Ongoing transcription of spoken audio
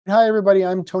Hi, everybody.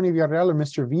 I'm Tony Villarreal, or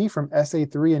Mr. V from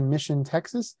SA3 in Mission,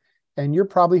 Texas. And you're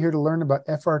probably here to learn about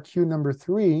FRQ number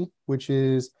 3, which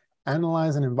is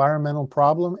analyze an environmental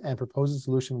problem and propose a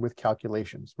solution with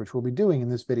calculations, which we'll be doing in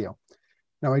this video.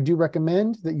 Now, I do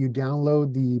recommend that you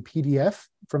download the PDF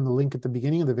from the link at the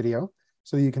beginning of the video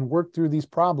so that you can work through these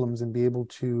problems and be able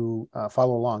to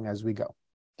follow along as we go.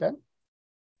 Okay.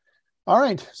 All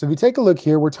right. So if you take a look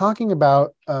here, we're talking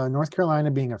about North Carolina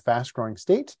being a fast-growing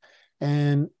state.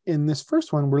 And in this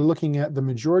first one, we're looking at the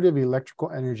majority of electrical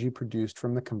energy produced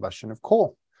from the combustion of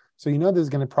coal. So you know there's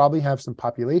going to probably have some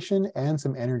population and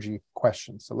some energy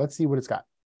questions. So let's see what it's got.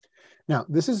 Now,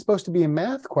 this is supposed to be a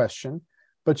math question,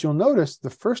 but you'll notice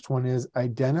the first one is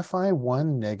identify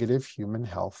one negative human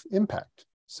health impact.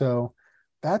 So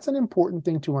that's an important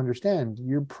thing to understand.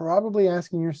 You're probably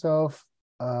asking yourself,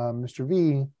 Mr.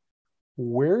 V,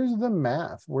 where's the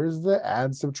math? Where's the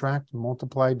add, subtract,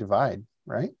 multiply, divide,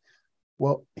 right?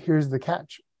 Well, here's the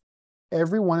catch.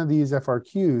 Every one of these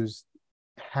FRQs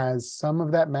has some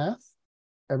of that math.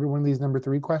 Every one of these number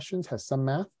 3 questions has some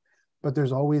math, but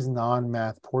there's always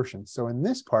non-math portions. So in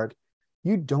this part,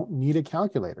 you don't need a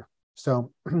calculator.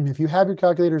 So if you have your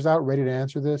calculators out ready to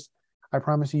answer this, I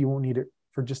promise you won't need it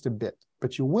for just a bit,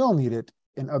 but you will need it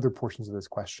in other portions of this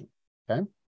question, okay?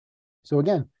 So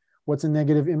again, what's a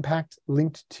negative impact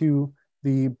linked to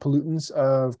the pollutants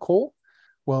of coal?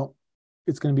 Well,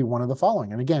 it's going to be one of the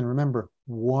following. And again, remember,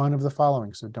 one of the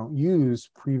following. So don't use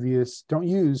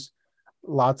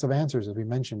lots of answers as we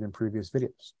mentioned in previous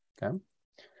videos, okay?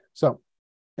 So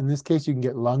in this case, you can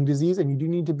get lung disease, and you do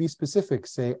need to be specific,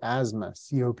 say asthma,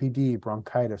 COPD,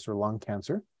 bronchitis, or lung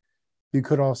cancer. You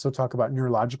could also talk about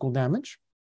neurological damage.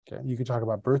 Okay, you could talk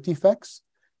about birth defects,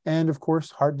 and of course,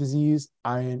 heart disease,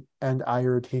 eye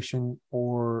irritation,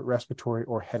 or respiratory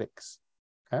or headaches,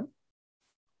 okay?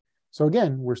 So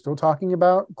again, we're still talking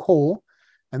about coal,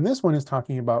 and this one is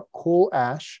talking about coal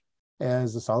ash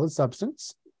as a solid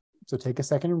substance. So take a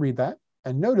second and read that.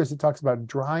 And notice it talks about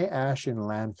dry ash in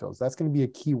landfills. That's going to be a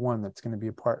key one that's going to be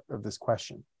a part of this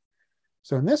question.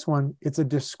 So in this one, it's a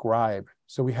describe.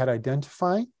 So we had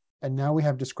identify, and now we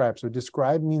have describe. So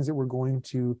describe means that we're going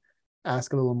to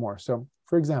ask a little more. So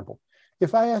for example,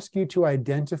 if I ask you to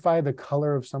identify the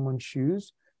color of someone's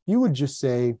shoes, you would just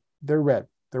say they're red,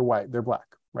 they're white, they're black.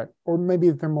 Right? Or maybe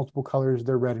if they're multiple colors,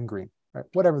 they're red and green, right?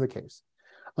 Whatever the case.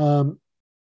 In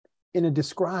a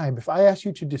describe, if I ask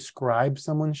you to describe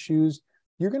someone's shoes,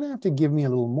 you're going to have to give me a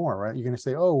little more, right? You're going to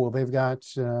say, oh, well, they've got,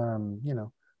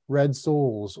 red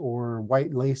soles or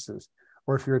white laces.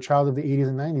 Or if you're a child of the 80s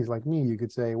and 90s like me, you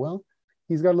could say, well,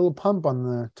 he's got a little pump on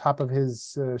the top of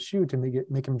his shoe to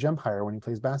make him jump higher when he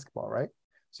plays basketball, right?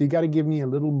 So you got to give me a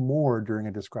little more during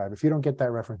a describe. If you don't get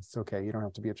that reference, it's okay. You don't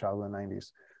have to be a child of the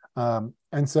 90s.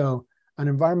 And so an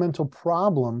environmental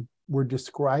problem, we're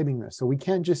describing this. So we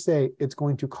can't just say it's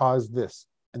going to cause this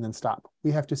and then stop.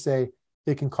 We have to say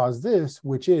it can cause this,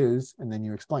 which is, and then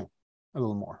you explain a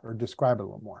little more or describe it a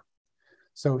little more.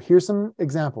 So here's some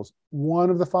examples. One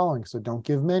of the following. So don't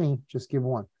give many, just give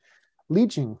one.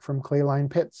 Leaching from clay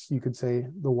lined pits. You could say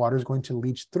the water is going to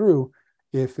leach through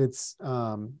if it's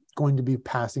going to be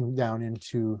passing down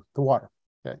into the water.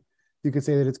 You could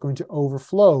say that it's going to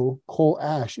overflow coal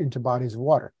ash into bodies of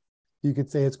water. You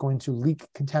could say it's going to leak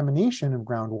contamination of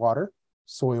groundwater,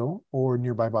 soil, or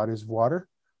nearby bodies of water.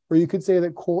 Or you could say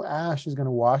that coal ash is going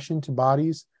to wash into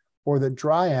bodies, or that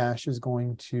dry ash is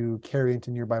going to carry into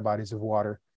nearby bodies of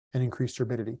water and increase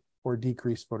turbidity or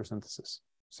decrease photosynthesis.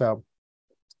 So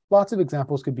lots of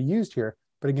examples could be used here,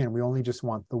 but again, we only just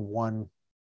want the one,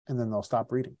 and then they'll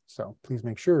stop reading. So please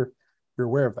make sure you're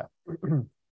aware of that.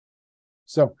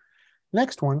 So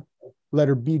next one,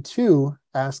 letter B2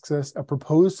 asks us a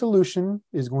proposed solution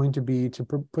is going to be to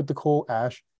put the coal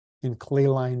ash in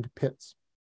clay-lined pits.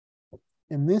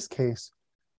 In this case,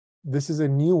 this is a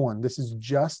new one. This is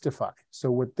justify.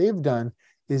 So what they've done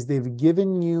is they've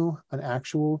given you an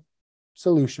actual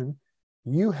solution.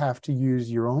 You have to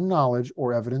use your own knowledge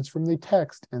or evidence from the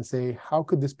text and say, how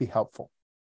could this be helpful?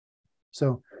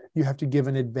 So you have to give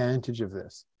an advantage of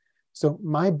this. So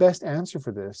my best answer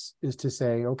for this is to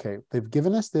say, okay, they've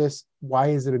given us this. Why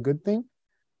is it a good thing?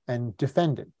 And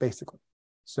defend it, basically.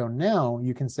 So now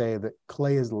you can say that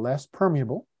clay is less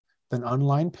permeable than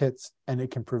unlined pits, and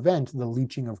it can prevent the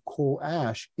leaching of coal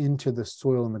ash into the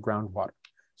soil and the groundwater.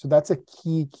 So that's a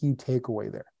key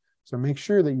takeaway there. So make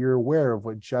sure that you're aware of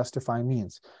what justify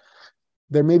means.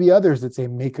 There may be others that say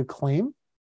make a claim,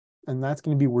 and that's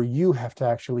going to be where you have to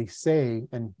actually say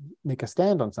and make a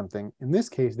stand on something. In this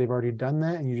case, they've already done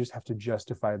that, and you just have to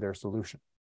justify their solution,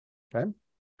 okay?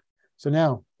 So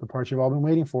now, the part you've all been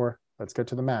waiting for, let's get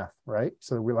to the math, right?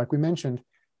 So like we mentioned,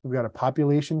 We've got a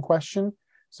population question.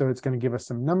 So it's going to give us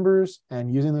some numbers, and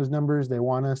using those numbers, they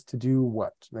want us to do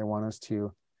what? They want us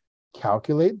to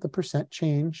calculate the percent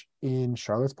change in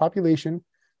Charlotte's population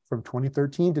from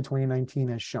 2013 to 2019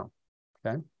 as shown,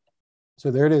 okay?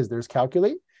 So there it is, there's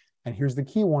calculate, and here's the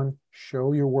key one,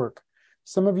 show your work.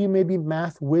 Some of you may be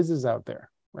math whizzes out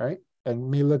there, right? And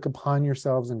may look upon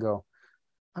yourselves and go,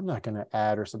 I'm not going to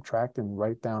add or subtract and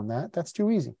write down that. That's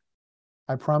too easy.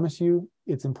 I promise you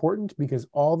it's important because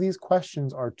all these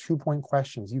questions are 2-point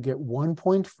questions. You get 1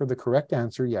 point for the correct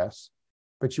answer, yes,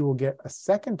 but you will get a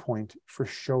 2nd point for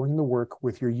showing the work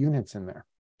with your units in there,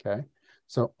 okay?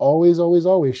 So always, always,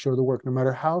 always show the work, no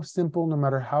matter how simple, no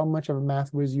matter how much of a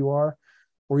math whiz you are,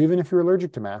 or even if you're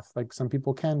allergic to math, like some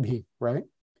people can be, right?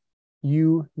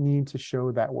 You need to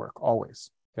show that work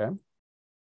always, okay?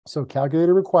 So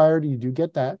calculator required, you do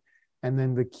get that. And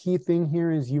then the key thing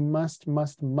here is you must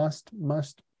memorize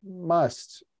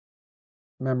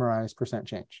percent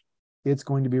change. It's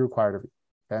going to be required of you,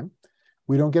 okay?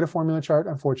 We don't get a formula chart,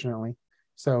 unfortunately.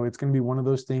 So it's going to be one of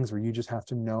those things where you just have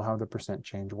to know how the percent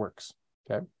change works,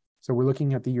 okay? So we're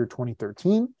looking at the year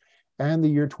 2013 and the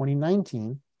year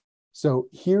 2019. So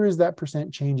here is that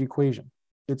percent change equation.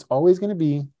 It's always going to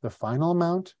be the final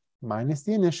amount minus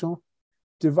the initial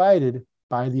divided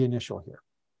by the initial here.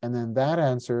 And then that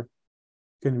answer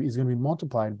is going to be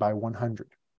multiplied by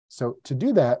 100. So to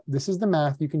do that, this is the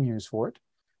math you can use for it,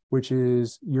 which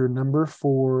is your number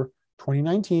for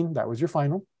 2019, that was your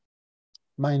final,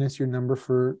 minus your number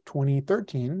for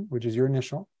 2013, which is your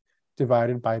initial,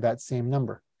 divided by that same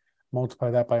number.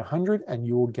 Multiply that by 100 and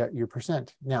you will get your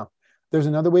percent. Now, there's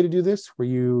another way to do this where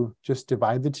you just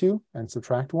divide the two and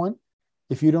subtract 1.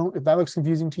 If that looks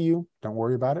confusing to you, don't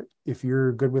worry about it. If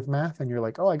you're good with math and you're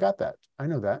like, oh, I got that, I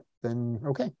know that, then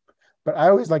okay. But I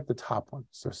always like the top one.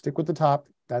 So stick with the top.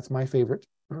 That's my favorite.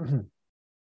 And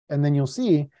then you'll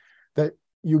see that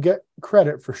you get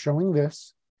credit for showing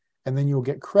this, and then you'll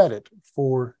get credit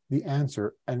for the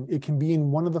answer. And it can be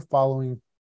in one of the following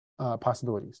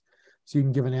possibilities. So you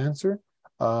can give an answer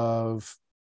of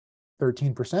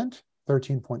 13%,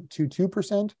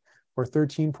 13.22%, or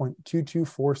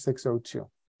 13.224602.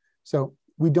 So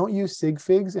we don't use sig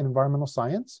figs in environmental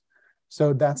science.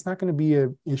 So that's not going to be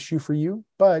an issue for you,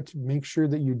 but make sure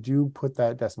that you do put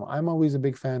that decimal. I'm always a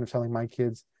big fan of telling my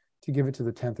kids to give it to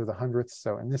the 10th or the 100th.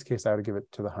 So in this case, I would give it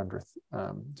to the 100th,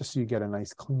 just so you get a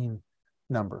nice clean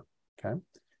number, okay?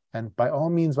 And by all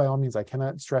means, I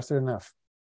cannot stress it enough.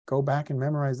 Go back and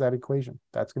memorize that equation.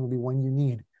 That's going to be one you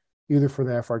need, either for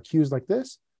the FRQs like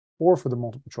this or for the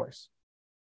multiple choice.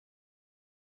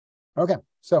 Okay,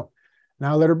 so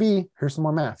now letter B, here's some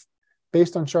more math.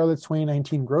 Based on Charlotte's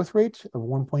 2019 growth rate of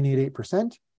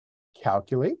 1.88%,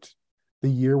 calculate the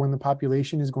year when the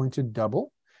population is going to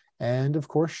double, and of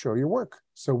course, show your work.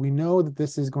 So we know that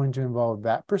this is going to involve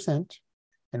that percent,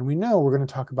 and we know we're going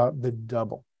to talk about the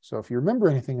double. So if you remember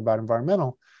anything about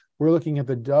environmental, we're looking at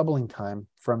the doubling time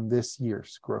from this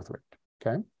year's growth rate,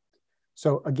 okay?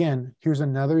 So again, here's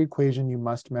another equation you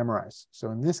must memorize. So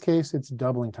in this case, it's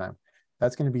doubling time.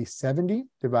 That's going to be 70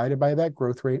 divided by that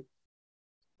growth rate,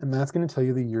 and that's going to tell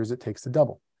you the years it takes to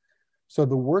double. So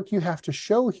the work you have to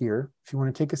show here, if you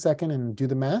want to take a second and do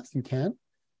the math, you can,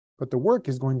 but the work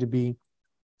is going to be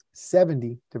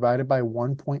 70 divided by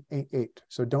 1.88.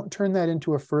 So don't turn that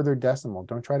into a further decimal.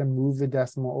 Don't try to move the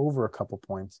decimal over a couple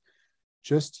points.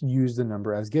 Just use the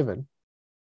number as given,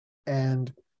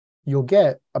 and you'll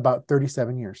get about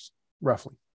 37 years,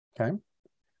 roughly, okay?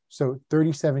 So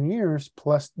 37 years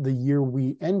plus the year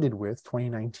we ended with,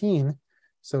 2019,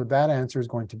 so that answer is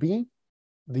going to be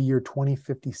the year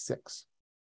 2056,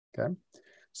 okay?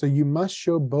 So you must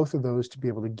show both of those to be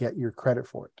able to get your credit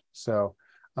for it. So,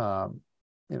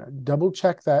 double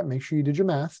check that, make sure you did your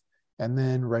math, and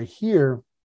then right here,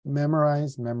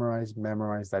 memorize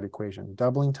that equation.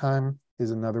 Doubling time is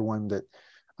another one that,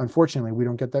 unfortunately, we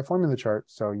don't get that formula chart,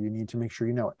 so you need to make sure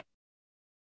you know it,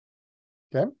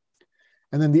 okay?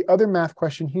 And then the other math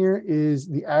question here is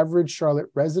the average Charlotte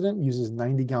resident uses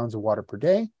 90 gallons of water per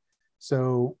day.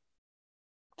 So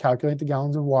calculate the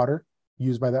gallons of water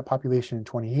used by that population in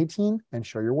 2018 and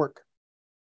show your work,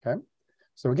 okay?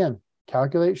 So again,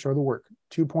 calculate, show the work.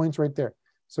 2 points right there.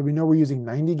 So we know we're using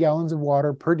 90 gallons of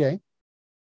water per day.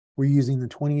 We're using the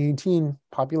 2018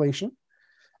 population,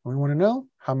 and we want to know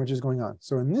how much is going on.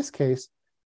 So in this case,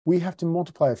 we have to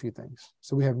multiply a few things.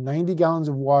 So we have 90 gallons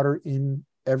of water in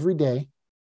every day,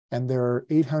 and there are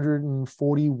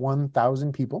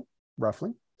 841,000 people,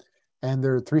 roughly, and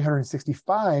there are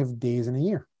 365 days in a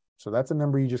year. So that's a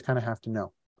number you just kind of have to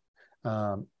know.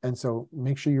 And so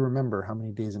make sure you remember how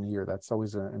many days in a year. That's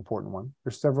always an important one.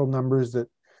 There's several numbers that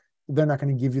they're not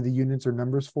going to give you the units or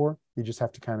numbers for. You just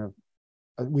have to kind of,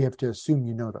 we have to assume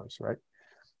you know those, right?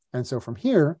 And so from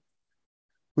here,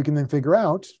 we can then figure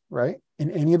out, right, in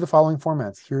any of the following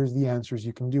formats, here's the answers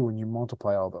you can do when you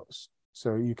multiply all those.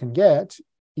 So you can get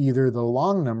either the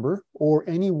long number or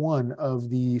any one of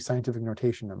the scientific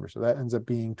notation numbers. So that ends up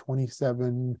being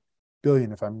 27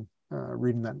 billion, if I'm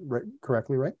reading that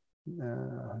correctly, right?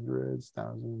 Hundreds,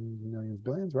 thousands, millions,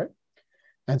 billions, right?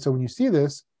 And so when you see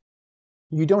this,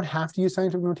 you don't have to use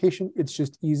scientific notation. It's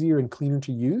just easier and cleaner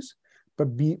to use, but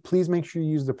please make sure you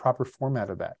use the proper format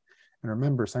of that. And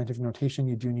remember, scientific notation,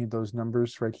 you do need those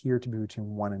numbers right here to be between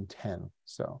 1 and 10.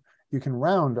 So you can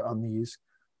round on these,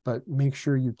 but make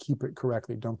sure you keep it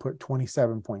correctly. Don't put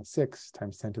 27.6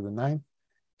 times 10 to the 9,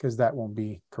 because that won't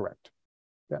be correct.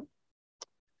 Yeah.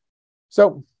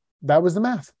 So that was the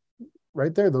math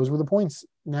right there. Those were the points.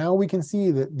 Now we can see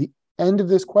that the end of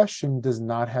this question does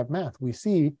not have math. We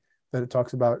see that it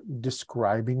talks about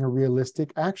describing a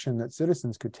realistic action that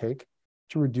citizens could take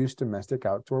to reduce domestic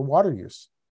outdoor water use.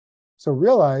 So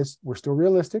realize we're still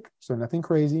realistic, so nothing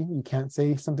crazy. You can't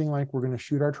say something like we're going to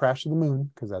shoot our trash to the moon,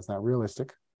 because that's not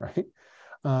realistic, right?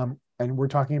 And we're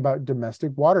talking about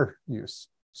domestic water use.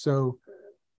 So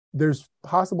there's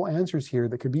possible answers here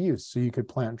that could be used. So you could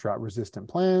plant drought-resistant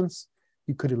plants.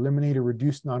 You could eliminate or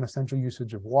reduce non-essential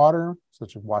usage of water,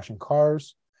 such as washing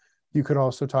cars. You could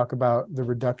also talk about the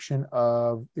reduction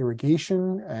of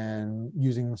irrigation and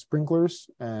using sprinklers,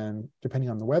 and depending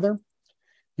on the weather.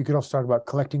 You could also talk about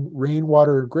collecting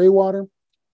rainwater or gray water,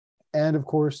 and of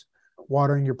course,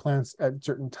 watering your plants at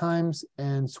certain times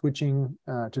and switching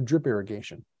to drip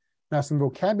irrigation. Now, some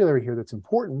vocabulary here that's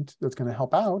important, that's going to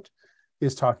help out,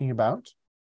 is talking about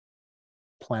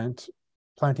planting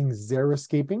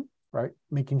xeriscaping, right?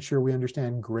 Making sure we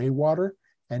understand gray water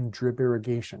and drip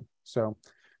irrigation. So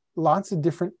lots of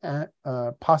different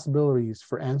possibilities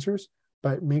for answers,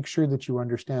 but make sure that you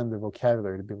understand the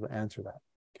vocabulary to be able to answer that,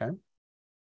 okay?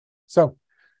 So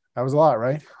that was a lot,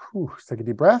 right? Whew, let's take a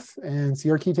deep breath and see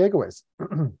our key takeaways.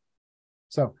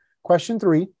 So question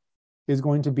 3 is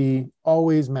going to be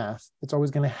always math. It's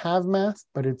always going to have math,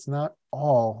 but it's not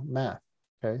all math,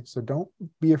 okay? So don't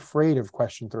be afraid of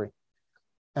question 3.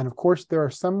 And of course, there are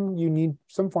some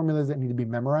formulas that need to be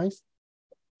memorized.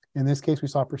 In this case, we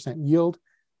saw percent yield,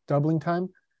 doubling time.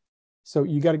 So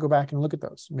you got to go back and look at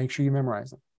those. Make sure you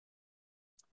memorize them.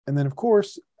 And then, of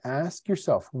course, ask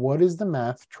yourself, what is the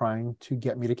math trying to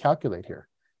get me to calculate here?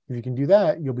 If you can do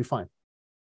that, you'll be fine.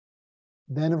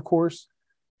 Then, of course,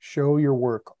 show your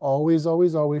work. Always,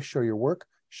 always, always show your work.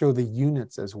 Show the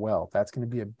units as well. That's going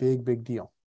to be a big, big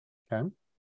deal, okay?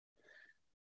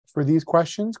 For these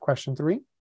questions, question 3,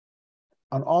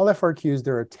 on all FRQs,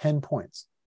 there are 10 points.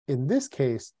 In this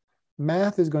case,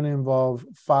 math is going to involve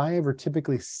 5 or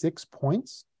typically 6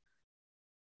 points.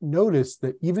 Notice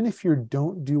that even if you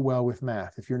don't do well with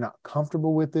math, if you're not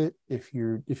comfortable with it, if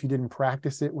you didn't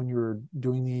practice it when you were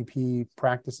doing the AP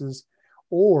practices,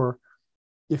 or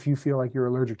if you feel like you're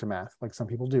allergic to math, like some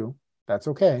people do, that's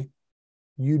okay.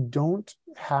 You don't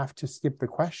have to skip the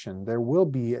question. There will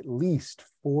be at least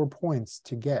 4 points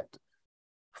to get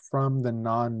from the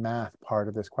non-math part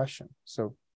of this question.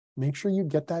 So make sure you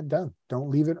get that done.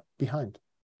 Don't leave it behind,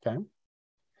 okay?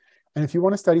 And if you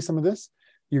want to study some of this,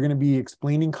 you're going to be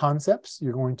explaining concepts.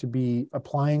 You're going to be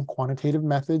applying quantitative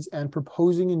methods and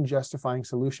proposing and justifying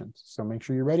solutions. So make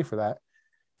sure you're ready for that.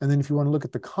 And then if you want to look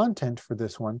at the content for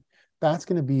this one, that's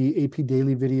going to be AP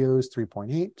Daily Videos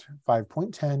 3.8,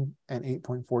 5.10, and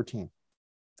 8.14.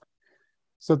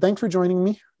 So thanks for joining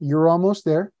me. You're almost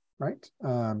there, right?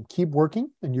 Keep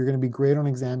working, and you're going to be great on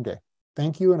exam day.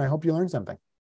 Thank you, and I hope you learned something.